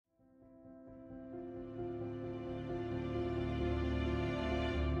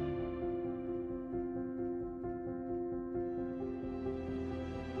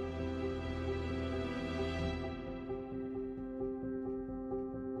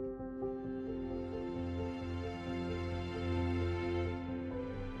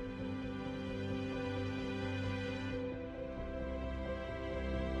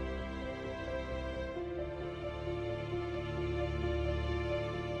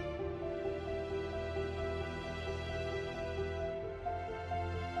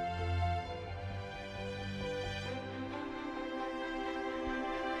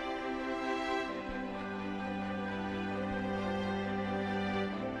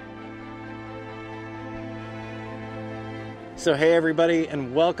So hey everybody,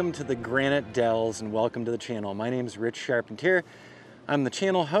 and welcome to the Granite Dells, and welcome to the channel. My name is Rich Charpentier. I'm the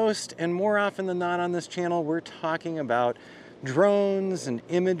channel host, and more often than not on this channel, we're talking about drones and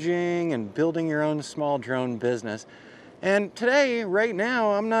imaging and building your own small drone business. And today, right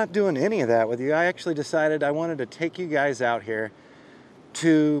now, I'm not doing any of that with you. I actually decided I wanted to take you guys out here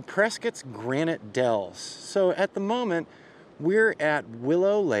to Prescott's Granite Dells. So at the moment, we're at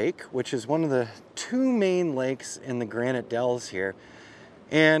Willow Lake, which is one of the two main lakes in the Granite Dells here.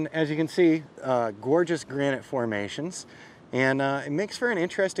 And as you can see, gorgeous granite formations. And it makes for an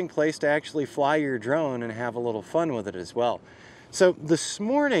interesting place to actually fly your drone and have a little fun with it as well. So this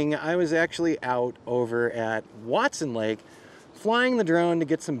morning, I was actually out over at Watson Lake flying the drone to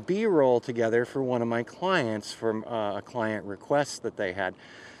get some B-roll together for one of my clients from a client request that they had.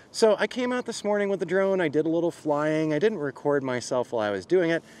 So I came out this morning with the drone, I did a little flying. I didn't record myself while I was doing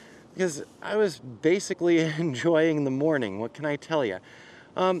it because I was basically enjoying the morning. What can I tell you?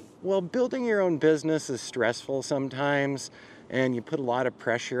 Well, building your own business is stressful sometimes, and you put a lot of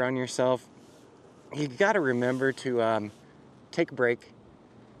pressure on yourself. You got to remember to take a break,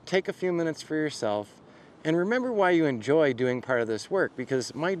 take a few minutes for yourself, and remember why you enjoy doing part of this work,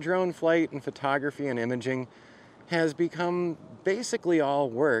 because my drone flight and photography and imaging has become basically all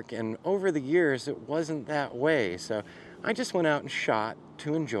work, and over the years it wasn't that way. So I just went out and shot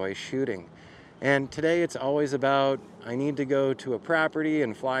to enjoy shooting. And today it's always about, I need to go to a property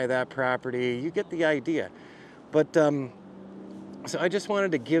and fly that property. You get the idea. But so I just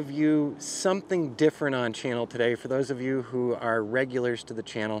wanted to give you something different on channel today. For those of you who are regulars to the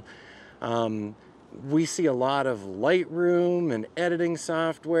channel, we see a lot of Lightroom and editing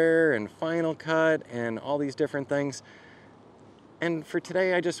software and Final Cut and all these different things. And for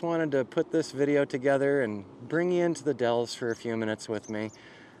today, I just wanted to put this video together and bring you into the Dells for a few minutes with me.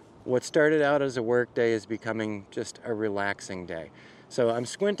 What started out as a work day is becoming just a relaxing day. So I'm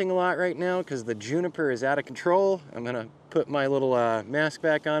squinting a lot right now because the juniper is out of control. I'm gonna put my little mask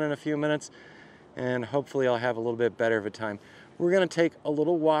back on in a few minutes, and hopefully I'll have a little bit better of a time. We're gonna take a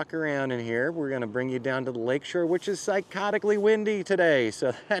little walk around in here. We're gonna bring you down to the lakeshore, which is psychotically windy today,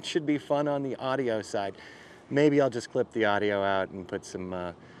 so that should be fun on the audio side. Maybe I'll just clip the audio out and put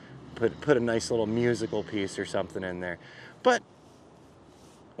some, put a nice little musical piece or something in there. But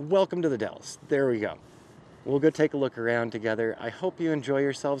welcome to the Dells. There we go. We'll go take a look around together. I hope you enjoy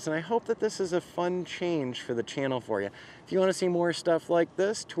yourselves, and I hope that this is a fun change for the channel for you. If you want to see more stuff like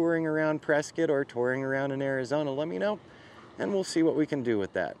this, touring around Prescott or touring around in Arizona, let me know, and we'll see what we can do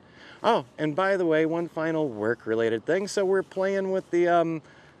with that. Oh, and by the way, one final work-related thing. So we're playing with the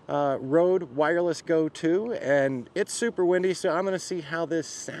Rode Wireless Go 2, and it's super windy, so I'm going to see how this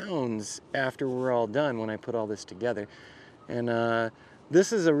sounds after we're all done when I put all this together. And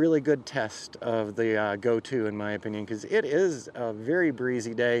this is a really good test of the Go 2, in my opinion, because it is a very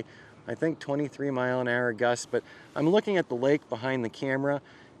breezy day. I think 23-mile-an-hour gusts, but I'm looking at the lake behind the camera,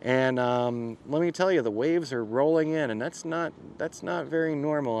 and let me tell you, the waves are rolling in, and that's not very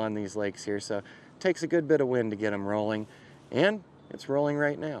normal on these lakes here. So it takes a good bit of wind to get them rolling, and it's rolling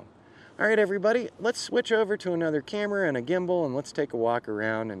right now. All right, everybody, let's switch over to another camera and a gimbal, and let's take a walk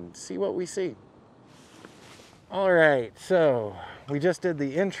around and see what we see. All right, so we just did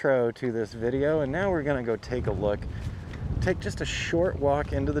the intro to this video, and now we're gonna go take a look, take just a short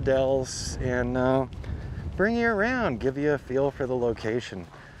walk into the Dells, and bring you around, give you a feel for the location.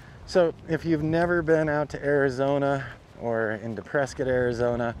 So if you've never been out to Arizona or into Prescott,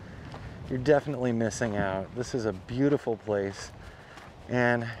 Arizona, you're definitely missing out. This is a beautiful place,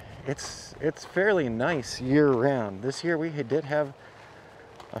 and it's fairly nice year-round. This year we did have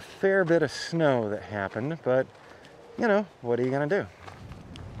a fair bit of snow that happened, but you know, what are you gonna do?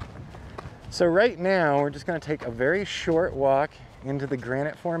 So right now we're just gonna take a very short walk into the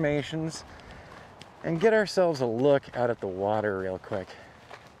granite formations and get ourselves a look out at the water real quick.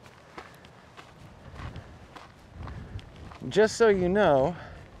 Just so you know,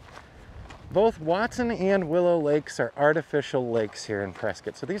 both Watson and Willow Lakes are artificial lakes here in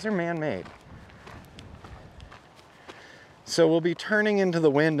Prescott, so these are man-made. So we'll be turning into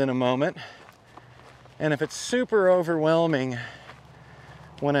the wind in a moment, and if it's super overwhelming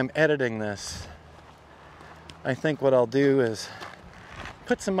when I'm editing this, I think what I'll do is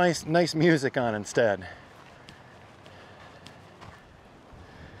put some nice music on instead.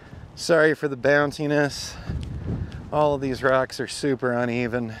 Sorry for the bounciness. All of these rocks are super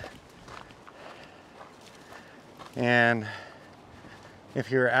uneven. And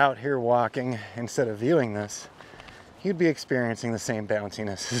if you're out here walking instead of viewing this, you'd be experiencing the same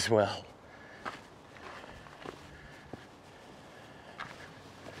bounciness as well.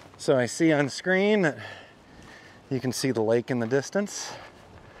 So I see on screen that You can see the lake in the distance.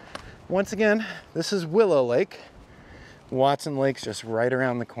 Once again, this is Willow Lake. Watson Lake's just right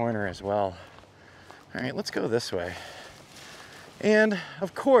around the corner as well. All right, let's go this way. And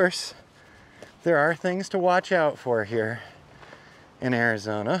of course, there are things to watch out for here in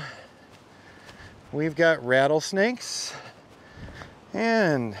Arizona. We've got rattlesnakes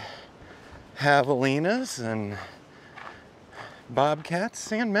and javelinas and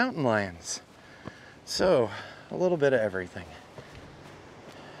bobcats and mountain lions. So, a little bit of everything.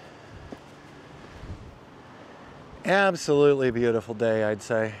 Absolutely beautiful day, I'd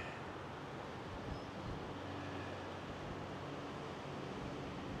say.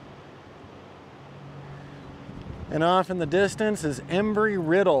 And off in the distance is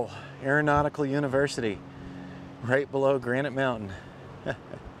Embry-Riddle Aeronautical University, right below Granite Mountain.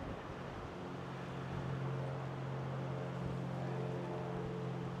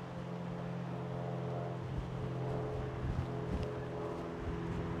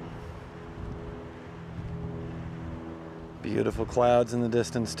 Beautiful clouds in the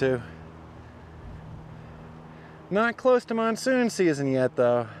distance too. Not close to monsoon season yet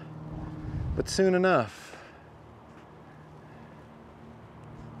though, but soon enough.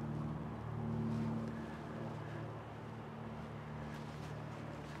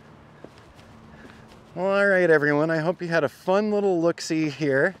 Well, all right, everyone. I hope you had a fun little look-see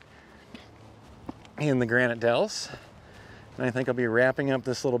here in the Granite Dells. And I think I'll be wrapping up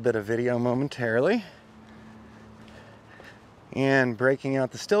this little bit of video momentarily and breaking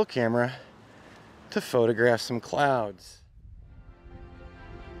out the still camera to photograph some clouds.